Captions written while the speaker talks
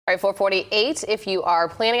All right, 4:48 if you are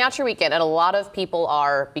planning out your weekend, and a lot of people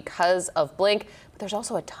are because of Blink, but there's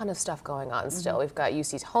also a ton of stuff going on still. We've got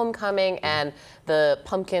UC's homecoming and the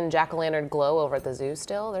pumpkin jack-o'-lantern glow over at the zoo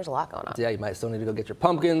still. There's a lot going on. Yeah, you might still need to go get your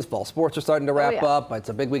pumpkins. Fall sports are starting to wrap up. It's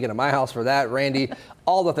a big weekend at my house for that. Randy,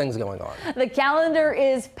 all the things going on. The calendar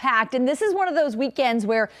is packed, and this is one of those weekends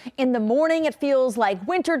where in the morning it feels like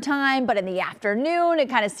winter time, but in the afternoon it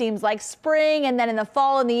kind of seems like spring, and then in the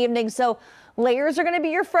fall in the evening. So layers are going to be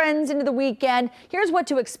your friends into the weekend. Here's what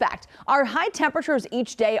to expect. Our high temperatures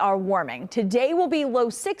each day are warming. Today will be low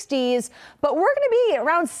 60s, but we're going to be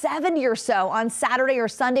around 70 or so on Saturday or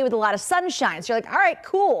Sunday with a lot of sunshine. So you're like, all right,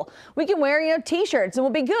 cool. We can wear, t-shirts and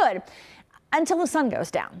we'll be good until the sun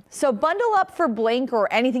goes down. So bundle up for Blink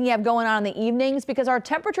or anything you have going on in the evenings, because our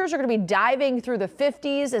temperatures are going to be diving through the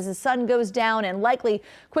 50s as the sun goes down and likely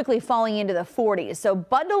quickly falling into the 40s. So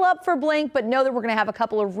bundle up for Blink, but know that we're going to have a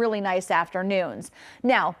couple of really nice afternoons.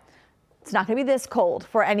 Now, it's not going to be this cold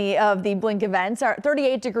for any of the Blink events. Our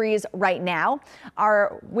 38 degrees right now.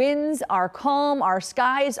 Our winds are calm. Our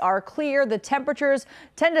skies are clear. The temperatures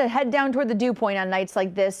tend to head down toward the dew point on nights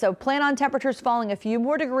like this. So plan on temperatures falling a few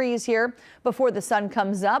more degrees here before the sun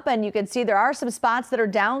comes up. And you can see there are some spots that are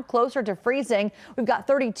down closer to freezing. We've got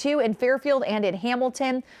 32 in Fairfield and in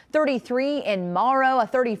Hamilton, 33 in Morrow, a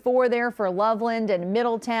 34 there for Loveland and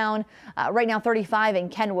Middletown. Right now 35 in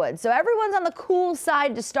Kenwood. So everyone's on the cool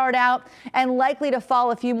side to start out, and likely to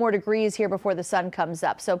fall a few more degrees here before the sun comes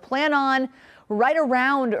up. So plan on right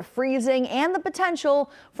around freezing and the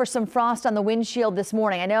potential for some frost on the windshield this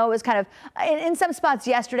morning. I know it was kind of in some spots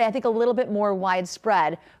yesterday, I think a little bit more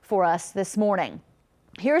widespread for us this morning.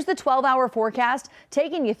 Here's the 12-hour forecast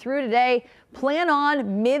taking you through today. Plan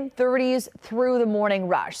on mid-30s through the morning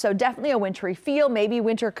rush. So definitely a wintry feel, maybe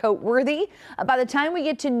winter coat worthy. By the time we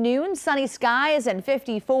get to noon, sunny skies and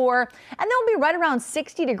 54, and they'll be right around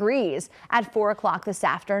 60 degrees at 4 o'clock this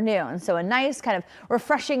afternoon. So a nice kind of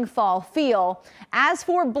refreshing fall feel. As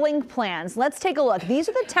for Blink plans, let's take a look. These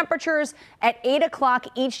are the temperatures at 8 o'clock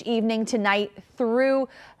each evening tonight through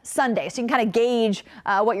Sunday. So you can kind of gauge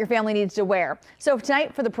what your family needs to wear. So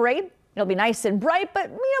tonight for the parade, it'll be nice and bright,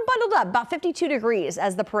 but bundled up, about 52 degrees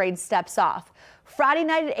as the parade steps off. Friday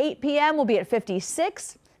night at 8 p.m. will be at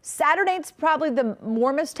 56. Saturday, it's probably the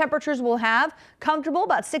warmest temperatures we'll have. Comfortable,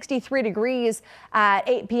 about 63 degrees at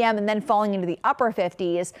 8 p.m. and then falling into the upper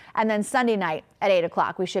 50s. And then Sunday night at 8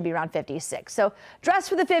 o'clock, we should be around 56. So dress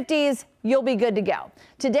for the 50s, you'll be good to go.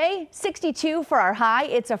 Today, 62 for our high.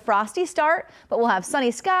 It's a frosty start, but we'll have sunny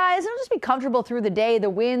skies. It'll just be comfortable through the day. The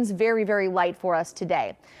wind's very, very light for us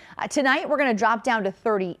today. Tonight, we're going to drop down to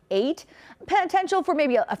 38. Potential for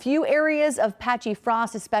maybe a few areas of patchy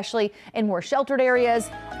frost, especially in more sheltered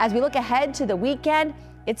areas. As we look ahead to the weekend,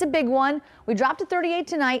 it's a big one. We drop to 38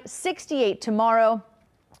 tonight, 68 tomorrow.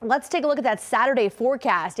 Let's take a look at that Saturday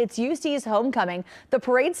forecast. It's UC's homecoming. The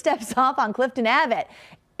parade steps off on Clifton Ave at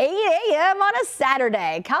 8 a.m. on a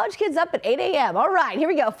Saturday. College kids up at 8 a.m. All right, here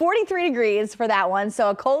we go. 43 degrees for that one. So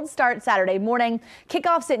a cold start Saturday morning.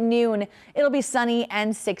 Kickoffs at noon. It'll be sunny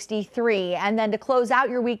and 63. And then to close out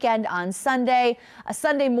your weekend on Sunday, a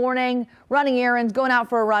Sunday morning, running errands, going out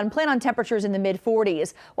for a run. Plan on temperatures in the mid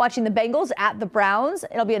 40s. Watching the Bengals at the Browns.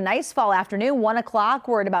 It'll be a nice fall afternoon. 1 o'clock,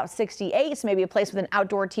 we're at about 68. So maybe a place with an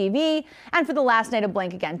outdoor TV. And for the last night of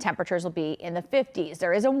Blink, again, temperatures will be in the 50s.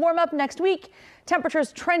 There is a warm up next week.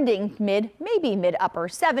 Temperatures trending maybe mid upper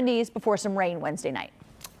 70s before some rain Wednesday night.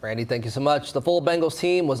 Randy, thank you so much. The full Bengals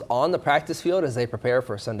team was on the practice field as they prepare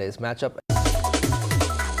for Sunday's matchup.